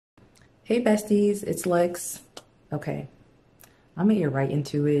Hey besties, it's Lex. Okay, I'm gonna get right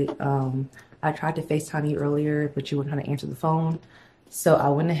into it. I tried to FaceTime you earlier, but you weren't trying to answer the phone. So I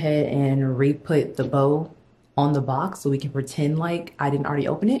went ahead and re-put the bow on the box so we can pretend like I didn't already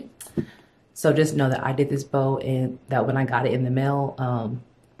open it. So just know that I did this bow and that when I got it in the mail,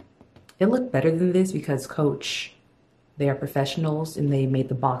 it looked better than this because Coach, they are professionals and they made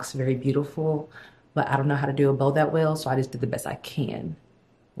the box very beautiful. But I don't know how to do a bow that well, so I just did the best I can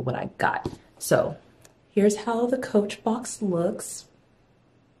with what I got. So here's how the Coach box looks.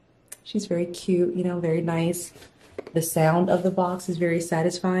 She's very cute, you know, very nice. The sound of the box is very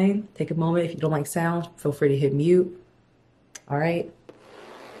satisfying. Take a moment. If you don't like sound, feel free to hit mute. All right.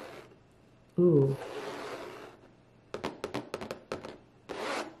 Ooh.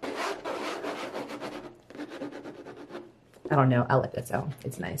 I don't know. I like that sound.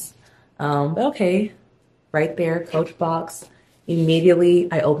 It's nice. But okay. Right there, Coach box.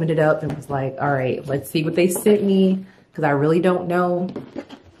 Immediately, I opened it up and was like, all right, let's see what they sent me because I really don't know.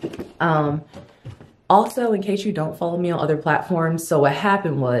 Also, in case you don't follow me on other platforms, so what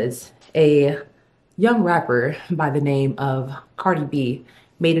happened was a young rapper by the name of Cardi B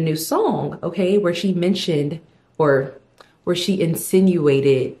made a new song, okay, where she mentioned or where she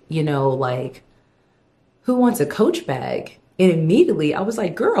insinuated, you know, like, who wants a Coach bag? And immediately I was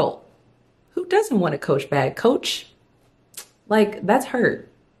like, girl, who doesn't want a Coach bag? Coach, like, that's her.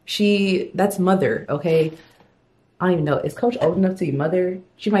 That's mother, okay? I don't even know. Is Coach old enough to be mother?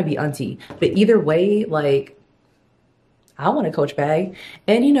 She might be auntie. But either way, like, I want a Coach bag.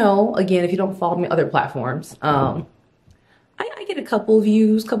 And, you know, again, if you don't follow me on other platforms, I get a couple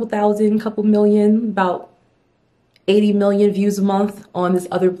views, couple thousand, couple million, about 80 million views a month on this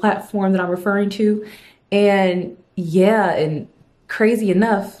other platform that I'm referring to. And yeah, and crazy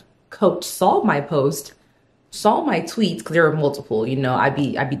enough, Coach saw my post, saw my tweets, because there were multiple, you know, I'd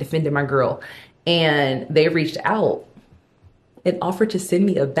be defending my girl. And they reached out and offered to send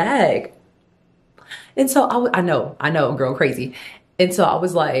me a bag. And so I know, girl, crazy. And so I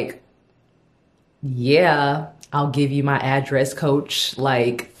was like, yeah, I'll give you my address, Coach.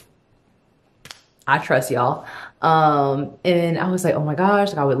 Like, I trust y'all. And I was like, oh my gosh,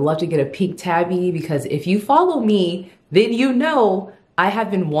 like, I would love to get a pink tabby because if you follow me, then you know I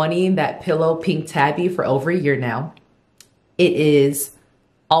have been wanting that pillow pink tabby for over a year now. It is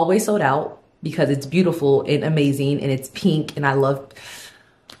always sold out because it's beautiful and amazing and it's pink and I love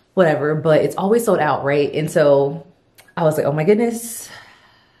whatever, but it's always sold out, right? And so I was like, oh my goodness,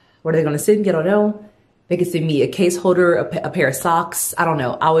 what are they gonna send me? I don't know. They could send me a case holder, a pair of socks. I don't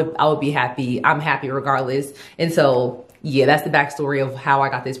know. I would be happy. I'm happy regardless. And so, yeah, that's the backstory of how I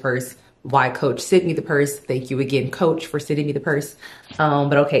got this purse, why Coach sent me the purse. Thank you again, Coach, for sending me the purse.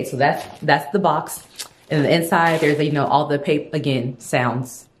 But okay, so that's the box. And the inside, there's, you know, all the paper, again,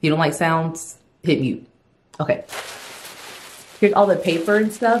 sounds. If you don't like sounds, hit mute. Okay. Here's all the paper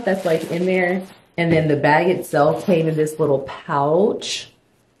and stuff that's like in there. And then the bag itself came in this little pouch.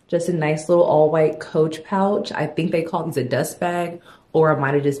 Just a nice little all white Coach pouch. I think they call these a dust bag, or I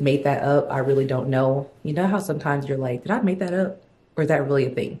might have just made that up. I really don't know. You know how sometimes you're like, did I make that up? Or is that really a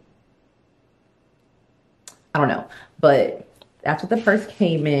thing? I don't know. But that's what the purse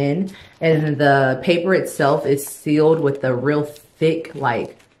came in. And the paper itself is sealed with a real thick,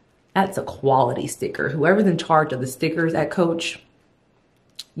 like, that's a quality sticker. Whoever's in charge of the stickers at Coach,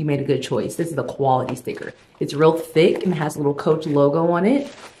 you made a good choice. This is a quality sticker. It's real thick and has a little Coach logo on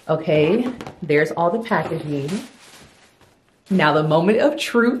it. Okay, there's all the packaging. Now the moment of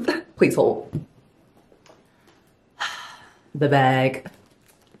truth. Please hold. The bag.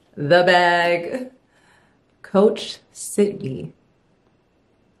 The bag. Coach sent me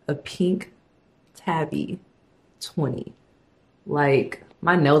a pink Tabby 20. Like,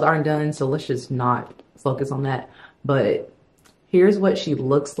 my nails aren't done, so let's just not focus on that. But here's what she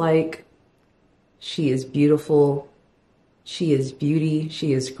looks like. She is beautiful. She is beauty.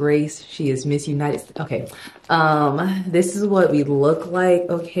 She is grace. She is Miss United States. Okay. This is what we look like.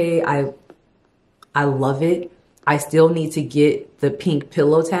 Okay. I love it. I still need to get the pink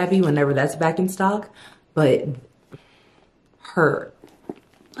pillow tabby whenever that's back in stock. But her,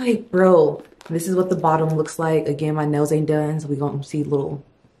 like, bro, this is what the bottom looks like. Again, my nails ain't done, so we gonna see little,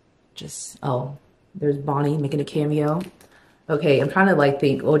 just, oh, there's Bonnie making a cameo. Okay, I'm trying to like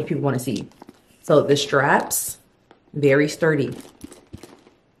think, what do people want to see? So the straps, very sturdy,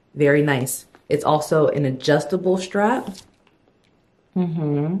 very nice. It's also an adjustable strap.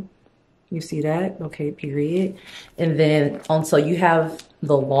 You see that? Okay, period. And then so you have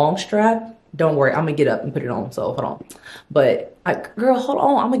the long strap. Don't worry, I'm gonna get up and put it on, so hold on. But girl, hold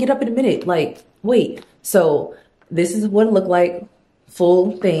on, I'm gonna get up in a minute. Like, wait. So this is what it looked like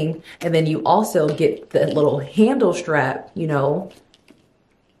full thing. And then you also get the little handle strap, you know,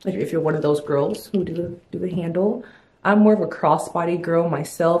 if you're one of those girls who do the handle. I'm more of a crossbody girl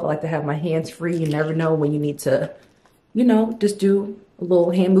myself. I like to have my hands free. You never know when you need to, you know, just do a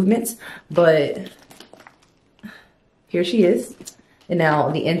little hand movements. But here she is. And now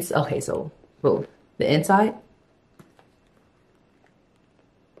the okay, so boom, the inside.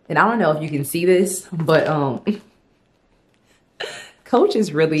 And I don't know if you can see this, but Coach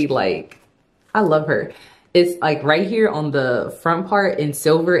is really like, I love her. It's like right here on the front part in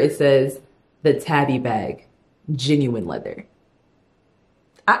silver, it says the Tabby bag, genuine leather.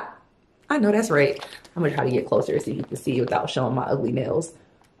 I know that's right. I'm gonna try to get closer so you can see without showing my ugly nails.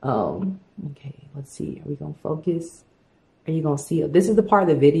 Okay, let's see. Are we gonna focus? Are you gonna see? This is the part of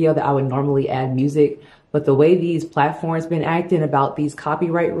the video that I would normally add music, but the way these platforms been acting about these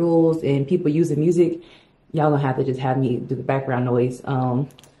copyright rules and people using music, y'all gonna have to just have me do the background noise.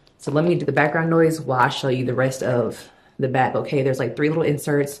 So let me do the background noise while I show you the rest of the bag. Okay, there's like 3 little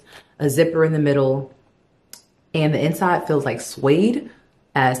inserts, a zipper in the middle, and the inside feels like suede.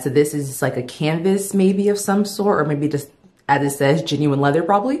 As to this is like a canvas maybe of some sort, or maybe just, as it says, genuine leather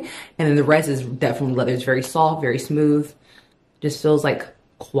probably. And then the rest is definitely leather. It's very soft, very smooth. Just feels like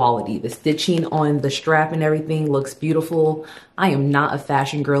quality. The stitching on the strap and everything looks beautiful. I am not a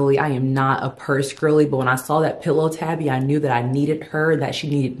fashion girly. I am not a purse girly. But when I saw that pillow Tabby, I knew that I needed her, that she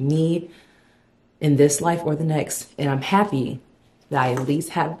needed me in this life or the next. And I'm happy that I at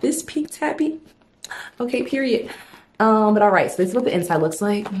least have this pink Tabby. Okay, period. But all right, so this is what the inside looks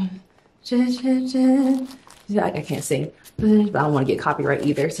like. I can't sing, but I don't want to get copyright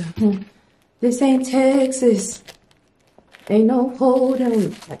either. So this ain't Texas. Ain't no holding.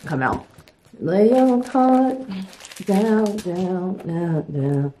 That can come out. Lay your heart down, down, down,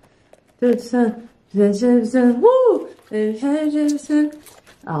 down. Woo!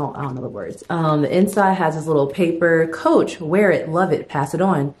 Oh, I don't know the words. The inside has this little paper. Coach, wear it, love it, pass it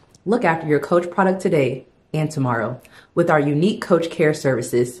on. Look after your Coach product today and tomorrow with our unique Coach care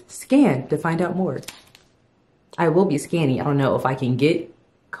services. Scan to find out more. I will be scanning. I don't know if I can get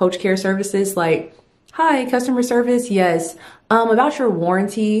Coach care services. Like, hi, customer service. Yes. About your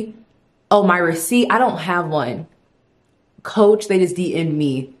warranty. Oh, my receipt. I don't have one. Coach, they just DM'd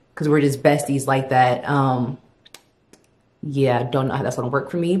me because we're just besties like that. Yeah, don't know how that's gonna work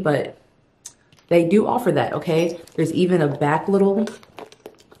for me, but they do offer that. Okay. There's even a back little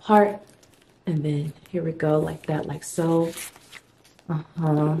part. And then here we go, like that, like so. I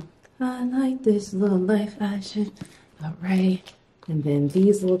like this little life I should. All right. And then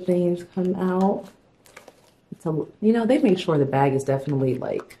these little things come out. So, you know, they make sure the bag is definitely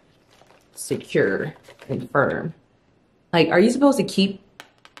like secure and firm. Like, are you supposed to keep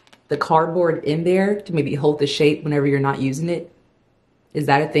the cardboard in there to maybe hold the shape whenever you're not using it? Is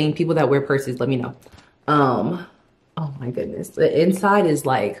that a thing? People that wear purses, let me know. Oh my goodness. The inside is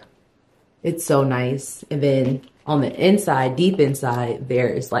like, it's so nice. And then on the inside, deep inside,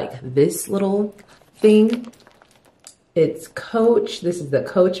 there's like this little thing. It's Coach. This is the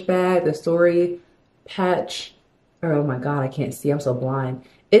Coach bag, the story patch. Oh my God, I can't see. I'm so blind.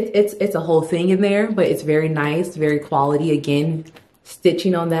 It's a whole thing in there, but it's very nice, very quality. Again,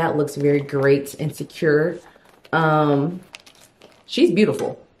 stitching on that looks very great and secure. She's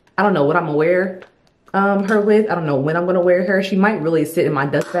beautiful. I don't know what I'm gonna wear her with. I don't know when I'm gonna wear her. She might really sit in my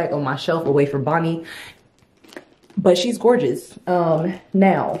dust bag on my shelf away from Bonnie, but she's gorgeous.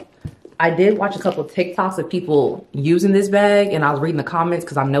 Now, I did watch a couple of TikToks of people using this bag, and I was reading the comments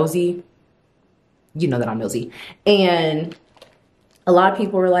because I'm nosy. You know that I'm nosy. And a lot of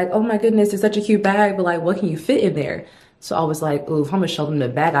people were like, oh my goodness, it's such a cute bag, but like, what can you fit in there? So I was like, ooh, if I'm gonna show them the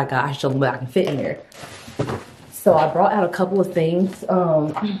bag I got, I show them what I can fit in there. So I brought out a couple of things.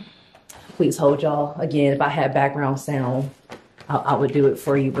 Please hold y'all. Again, if I had background sound, I would do it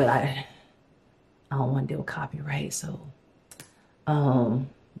for you, but I don't want to deal with copyright. So,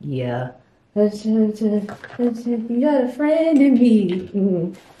 yeah. You got a friend in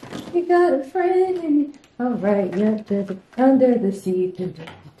me. You got a friend in me. All right, yeah. Under the sea.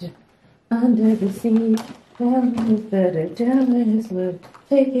 Under the sea. Down is better. Down is what.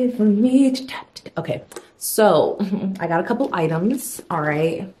 Take it from me. Okay, so I got a couple items. All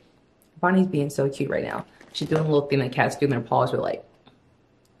right. Bonnie's being so cute right now. She's doing a little thing that cats do in their paws with like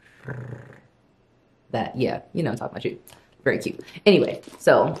that. Yeah, you know I'm talking about you. Very cute. Anyway,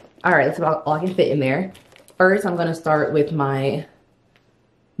 so, all right, that's about all I can fit in there. First, I'm gonna start with my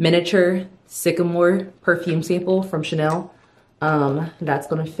miniature Sycamore perfume sample from Chanel. That's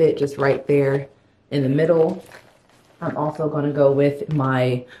gonna fit just right there in the middle. I'm also gonna go with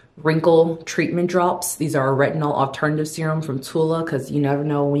my wrinkle treatment drops. These are a retinol alternative serum from Tula, because you never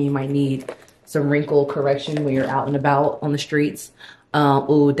know when you might need some wrinkle correction when you're out and about on the streets.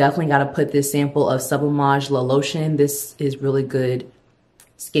 Ooh, definitely gotta put this sample of Sublimage La Lotion. This is really good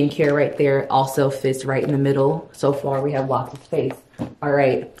skincare right there. Also fits right in the middle. So far we have lots of space. All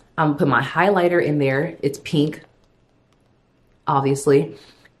right, I'm gonna put my highlighter in there. It's pink, obviously.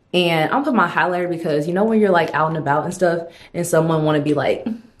 And I'll put my highlighter because, you know, when you're like out and about and stuff and someone want to be like,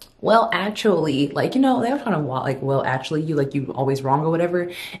 well, actually, like, you know, they're trying to like, well, actually, you always wrong or whatever.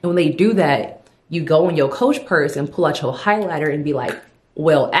 And when they do that, you go in your Coach purse and pull out your highlighter and be like,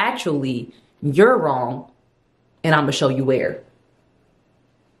 well, actually, you're wrong. And I'm going to show you where.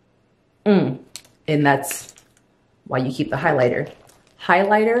 And that's why you keep the highlighter.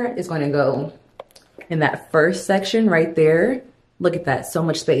 Highlighter is going to go in that first section right there. Look at that, so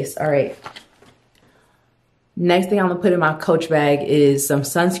much space. All right. Next thing I'm gonna put in my Coach bag is some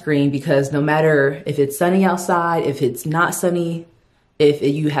sunscreen, because no matter if it's sunny outside, if it's not sunny, if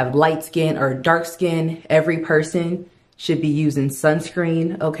you have light skin or dark skin, every person should be using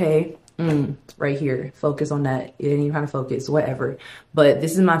sunscreen, okay? Right here, focus on that. It ain't even trying to focus, whatever. But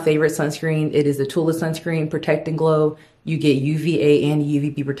this is my favorite sunscreen. It is the Tula Sunscreen Protect and Glow. You get UVA and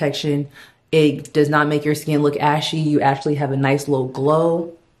UVB protection. It does not make your skin look ashy. You actually have a nice little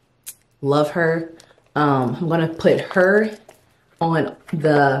glow. Love her. I'm gonna put her on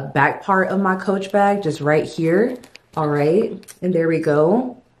the back part of my Coach bag, just right here. All right, and there we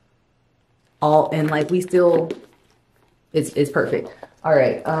go. And like we still, it's perfect. All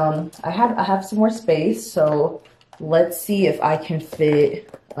right, I have some more space, so let's see if I can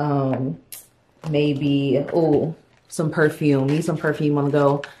fit maybe some perfume. Need some perfume on the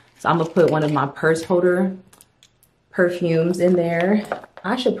go. So I'm gonna put one of my purse holder perfumes in there.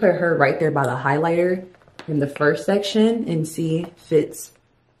 I should put her right there by the highlighter in the first section and see fits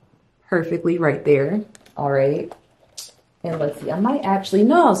perfectly right there. All right. And let's see, I might actually,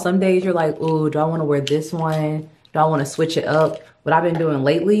 no, some days you're like, ooh, do I wanna wear this one? Do I wanna switch it up? What I've been doing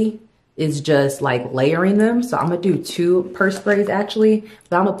lately is just like layering them. So I'm gonna do 2 purse sprays actually,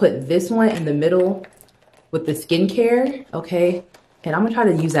 but I'm gonna put this one in the middle with the skincare, okay? And I'm gonna try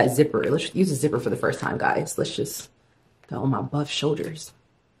to use that zipper. Let's use a zipper for the first time, guys. Let's just go on my buff shoulders.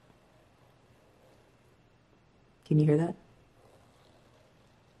 Can you hear that?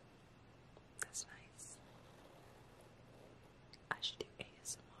 That's nice. I should do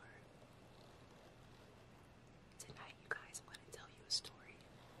ASMR. Tonight, you guys, I'm gonna tell you a story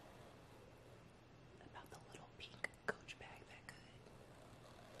about the little pink Coach bag that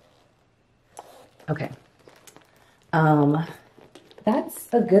could. Okay. That's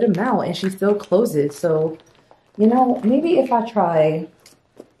a good amount, and she still closes. So, you know, maybe if I try,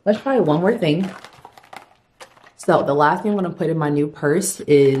 let's try one more thing. So the last thing I'm gonna put in my new purse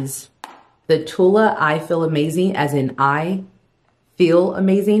is the Tula I Feel Amazing, as in I Feel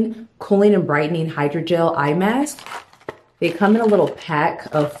Amazing, Cooling and Brightening Hydrogel Eye Mask. They come in a little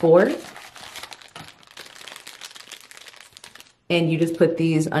pack of 4. And you just put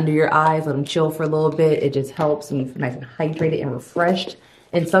these under your eyes, let them chill for a little bit. It just helps and you feel nice and hydrated and refreshed.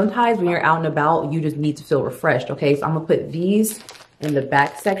 And sometimes when you're out and about, you just need to feel refreshed, okay? So I'm gonna put these in the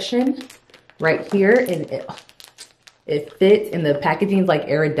back section right here, and it fits, and the packaging is like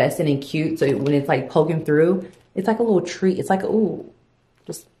iridescent and cute. So when it's like poking through, it's like a little treat. It's like, ooh,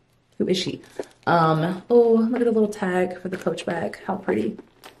 just, who is she? Oh, look at the little tag for the Coach bag. How pretty.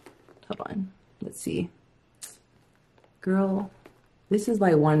 Hold on, let's see. Girl, this is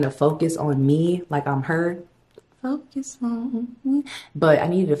like wanting to focus on me, like I'm her. Focus on me. But I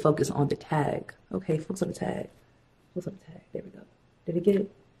needed to focus on the tag. Okay, focus on the tag. Focus on the tag. There we go. Did it get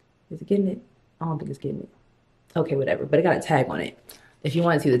it? Is it getting it? I don't think it's getting it. Okay, whatever. But it got a tag on it. If you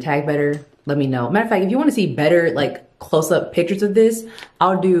want to see the tag better, let me know. Matter of fact, if you want to see better, like close-up pictures of this,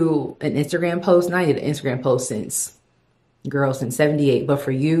 I'll do an Instagram post. And I did an Instagram post since 78. But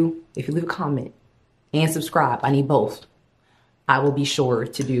for you, if you leave a comment and subscribe, I need both. I will be sure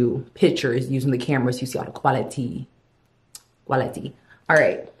to do pictures using the cameras. You see all the quality. All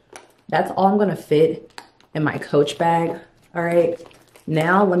right, that's all I'm gonna fit in my Coach bag. All right,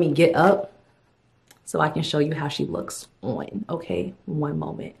 now let me get up so I can show you how she looks on. Okay, one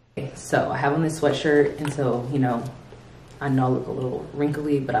moment. Okay, so I have on this sweatshirt, and so, you know, I know I look a little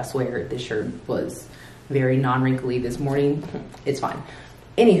wrinkly, but I swear this shirt was very non-wrinkly this morning. It's fine.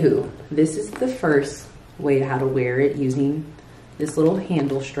 Anywho, this is the first way how to wear it, using this little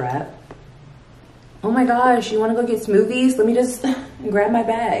handle strap. Oh my gosh, you wanna go get smoothies? Let me just grab my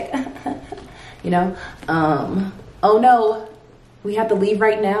bag. You know, oh no, we have to leave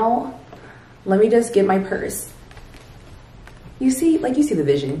right now. Let me just get my purse. You see, like, you see the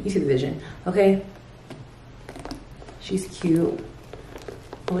vision. You see the vision, okay? She's cute.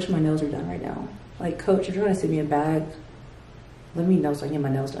 I wish my nails were done right now. Like, Coach, if you're gonna send me a bag, let me know so I can get my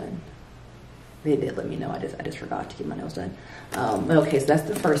nails done. They did let me know. I just forgot to get my nails done. Okay, so that's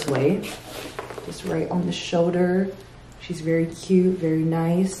the first way. Just right on the shoulder. She's very cute, very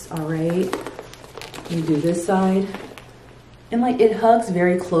nice. All right. Let me do this side. And like, it hugs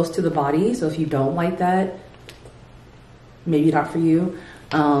very close to the body. So if you don't like that, maybe not for you.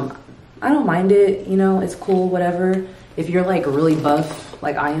 I don't mind it, you know, it's cool, whatever. If you're like really buff,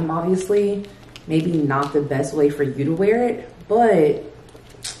 like I am obviously, maybe not the best way for you to wear it, but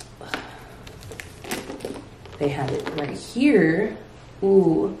they have it right here.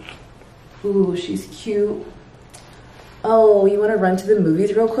 Ooh, ooh, she's cute. Oh, you wanna run to the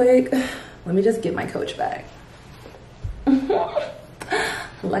movies real quick? Let me just get my Coach bag.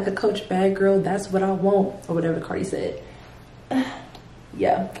 Like a Coach bag, girl, that's what I want, or whatever Cardi said.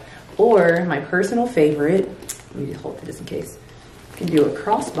 Yeah, or my personal favorite, let me just hold it just in case. You can do a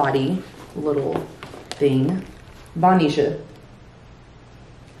crossbody little thing. Bonisha.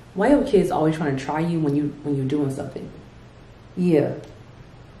 Why are kids always trying to try you when you're doing something? Yeah.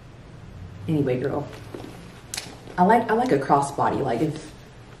 Anyway, girl, I like a crossbody. Like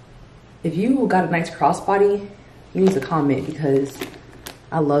if you got a nice crossbody, you need to comment, because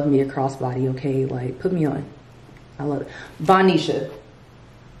I love me a crossbody. Okay, like put me on. I love it. Bonisha.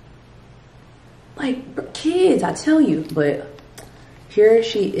 Like, kids, I tell you. But here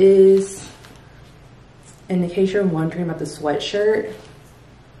she is. And in case you're wondering about the sweatshirt,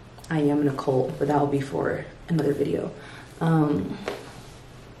 I am in a cult, but that will be for another video.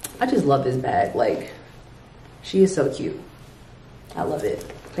 I just love this bag. Like, she is so cute. I love it.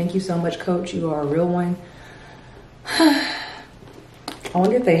 Thank you so much, Coach. You are a real one. I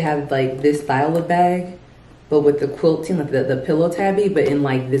wonder if they have like this style of bag, but with the quilting, like the pillow tabby, but in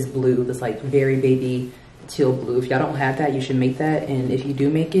like this blue, this like very baby teal blue. If y'all don't have that, you should make that. And if you do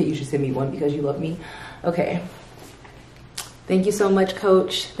make it, you should send me one because you love me. Okay. Thank you so much,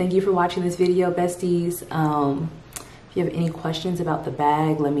 Coach. Thank you for watching this video, besties. If you have any questions about the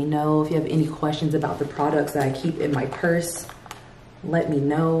bag, let me know. If you have any questions about the products that I keep in my purse, let me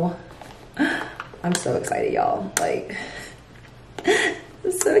know. I'm so excited, y'all. Like,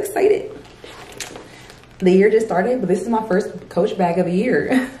 I'm so excited. The year just started, but this is my first Coach bag of the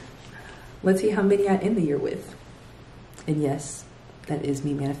year. Let's see how many I end the year with. And yes, that is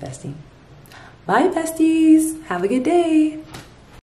me manifesting. Bye, besties. Have a good day.